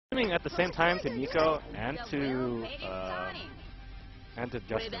spamming at the same time to Nico and to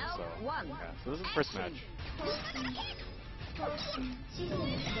Justin. So yeah, so this is the first match.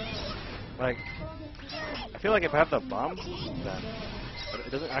 Like, I feel like if I have the bomb, then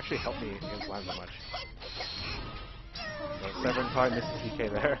it doesn't actually help me against lines that much. So Severin probably misses DK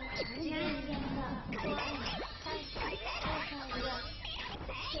there.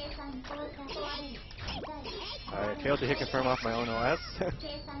 I failed to hit confirm off my own OS. I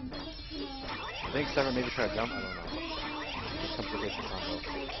think Severin maybe tried to jump, I don't know. Just comes to basic combo.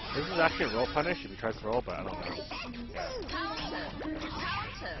 This is actually a roll punish if he tries to roll, but I don't know.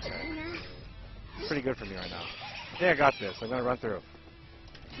 Okay. Pretty good for me right now. I think I got this. I'm gonna run through.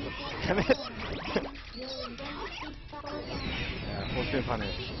 Damn it! Yeah, full screen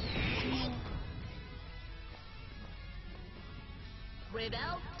punish.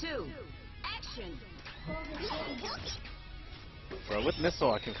 Rebel 2, action! So with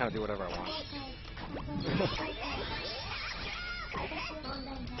missile, I can kind of do whatever I want.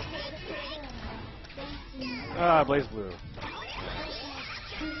 Ah, Blazblue.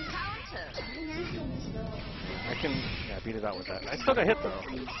 I can beat it out with that. I still got hit though.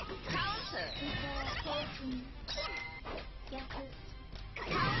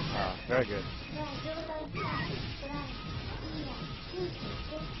 Ah, very good.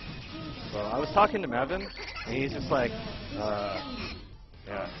 So I was talking to Mevin, and he's just like,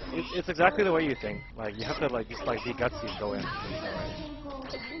 yeah, it's exactly the way you think. Like you have to like just like be gutsy and go in.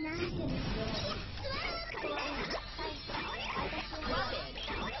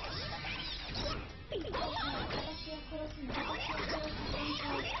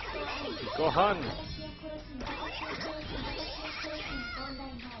 Gohan!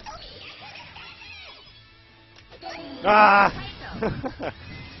 Ah!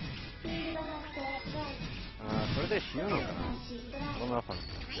 それで死ぬのかな? I don't know if I'm...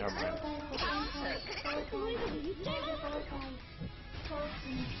 Never mind.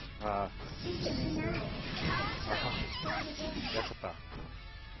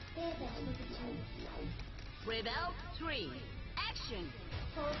 Rebel 3, action!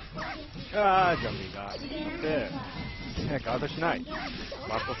 あー、ジャンビーが。で、ガードしない。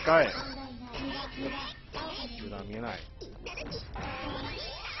バット使え。集団見えない。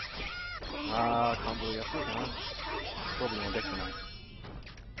あー、カンボ安いかな。装備もできてない。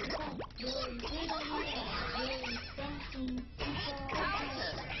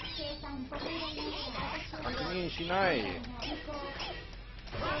確認しない。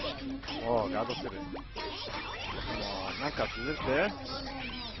おー、ガードする。もう、なんか続いて。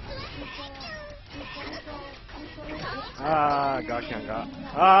あー、ガーキャンが。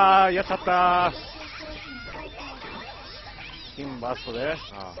あー、やっちゃったー。金バストで。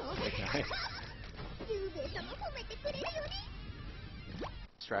あー、できない。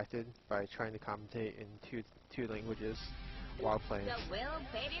Distracted by trying to commentate in two languages while playing.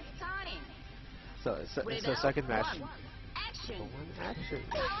 So second match. Action. Yeah,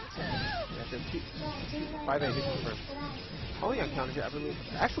 5-8 hit confirmed. Only on counter hit, I believe.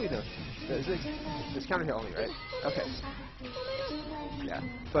 Actually, no. It's counter hit only, right? Okay. Yeah,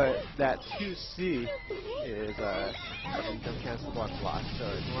 but that 2C is jump cancel block block. So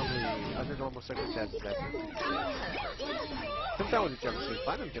normally, under normal circumstances, that's comes down with the jump suit.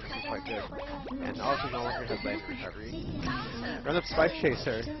 Find them jump suit quite good, and also no longer has land recovery. Run up spike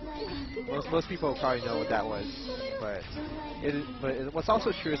chaser. Most people probably know what that was, but what's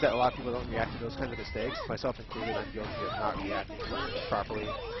also true is that a lot of people don't react to those kinds of mistakes, myself included. I'm guilty of not reacting properly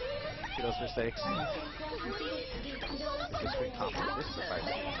to those mistakes. It's just quick combo. This is a fight.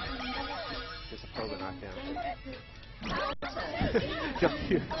 Just a probe knockdown. Jump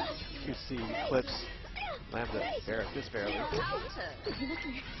to see clips. Lambda, just barely. It's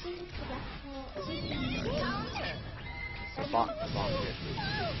a bomb hit.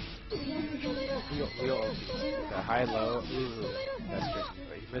 Real OP. The high low. Ooh, that's tricky.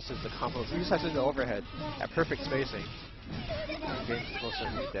 But he misses the combo. He just has into overhead at perfect spacing. Game's closer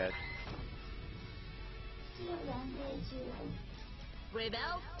to be dead.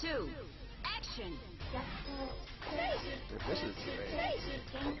 Rebel 2, action! This is great.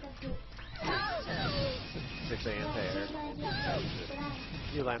 6 anti-air.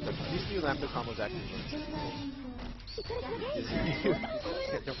 These new Lambda combos actually work.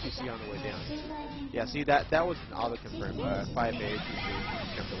 Jump PC on the way down. Yeah, see that was an auto confirm. 5A, 2C,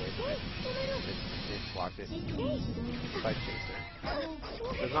 jumped away from it. It blocked it. Spike chaser.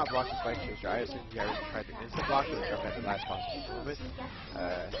 Does not block the spike chaser. I assume you already tried to instant block it or jump at the last possible moment.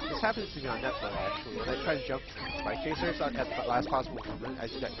 This happens to me on Netflix actually. When I try to jump spike chaser so at the last possible moment, I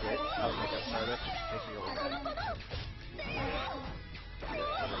just got crit. I was like, I'm sorry, that makes me really bad.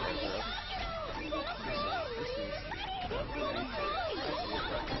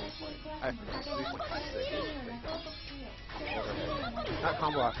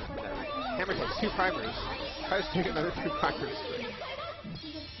 combo off from that range. Hammer takes 2 primers, tries to take another 2 primers,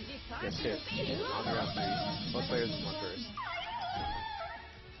 but gets hit on the round 3. Both players in one burst.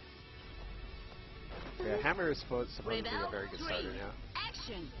 Yeah, Hammer is supposed to be a very good starter now.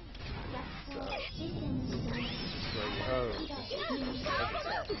 Action. So,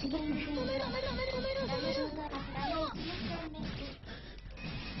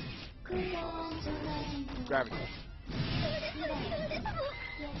 gravity.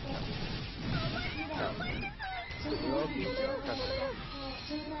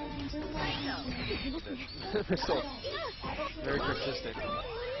 Missile. Very persistent.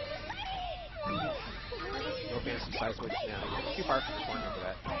 Looking at some side switch now. Too far from the corner for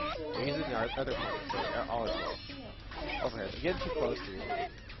that. He's in the other corner, so all is well. Overhead. Getting too close to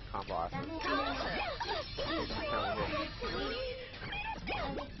combo off.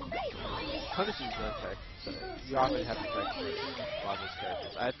 Punishing is no tech, so you often have to tech for a lot of those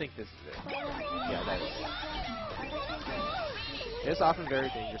characters. I think this is it. Yeah, that is it. It's often very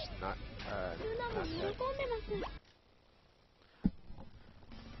dangerous to not tech.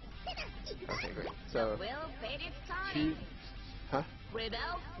 Okay, great. So,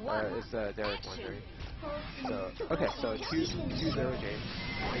 it's Derek wondering. So, okay, so 2-0 game.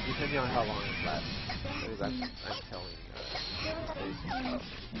 And depending on how long it lasts, because I'm telling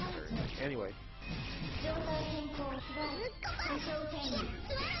anyway.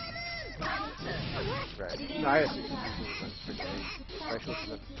 Right. No, I assume it usually runs pretty late,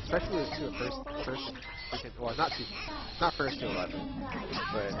 especially to a first freaking, well, not first to 11,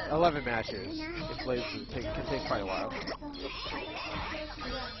 but 11 matches. It Blazblue can take quite a while.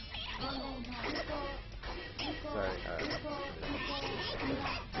 Sorry.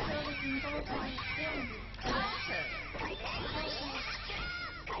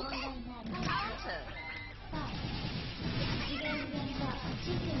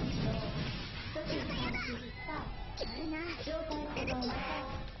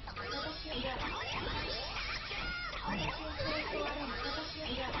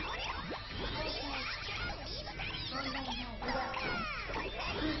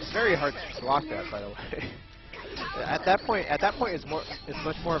 It's very hard to block that, by the way. At that point, it's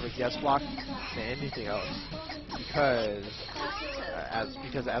much more of a guess block than anything else, because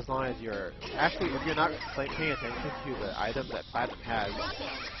as long as you're if you're not paying attention to the item that Platinum has,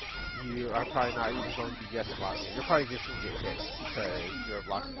 you are probably not even going to be guess blocking. You're probably just going to get hit because you're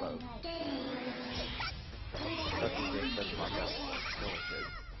blocking low. Doesn't block out. No one should.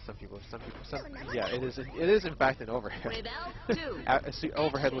 Yeah, it is in fact an overhead.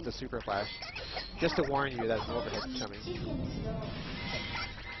 Overhead with a super flash. Just to warn you that an overhead is coming.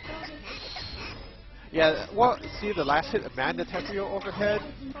 Yeah, well, see, the last hit of Magna Tetrio overhead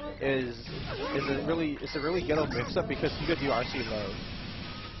is a really ghetto mix-up because you could do RC low.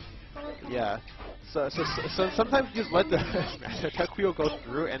 Yeah. So sometimes you just let the tech wheel go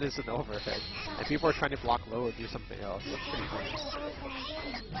through and it's an overhead, and people are trying to block low or do something else. It's pretty funny.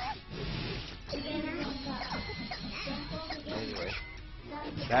 Anyway,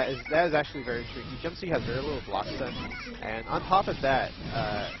 that is actually very tricky. Jump C has very little block stun, and on top of that,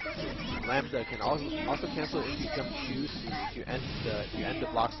 Lambda can also cancel into Jump Q to end the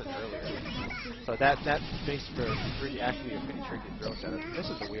block stun earlier. So that makes for actually a pretty tricky throw setup. This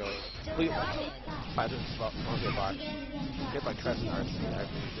is the wheel. By this small box, get by Crescent RC. I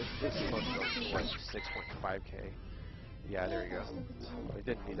believe this is supposed to go for like 6.5k. Yeah, there we go. We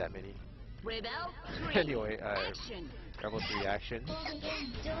didn't need that many. Anyway, Rebel 3 action.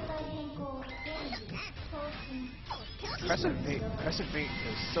 Crescent Feint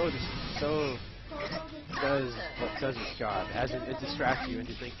is does its job, as it distracts you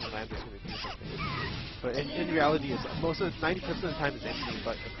into thinking Lambda's going to do something. But in reality, it's 90% of the time it's anything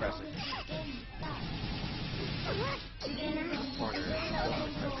but a Crescent. Corner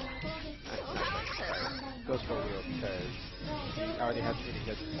goes for a wheel because he already has many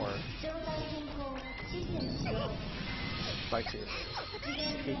hits before. Spikes here.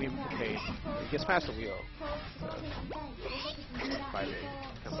 Keep him contained. He gets past the wheel. 5A.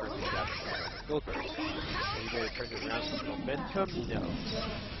 Confirms the gap. Gold burst. And he turns it around with momentum? No.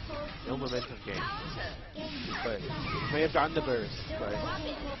 No momentum gain. But he may have gotten the burst, but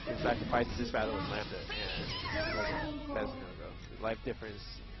he sacrifices this battle with Lambda, and that's no go. The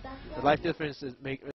life difference is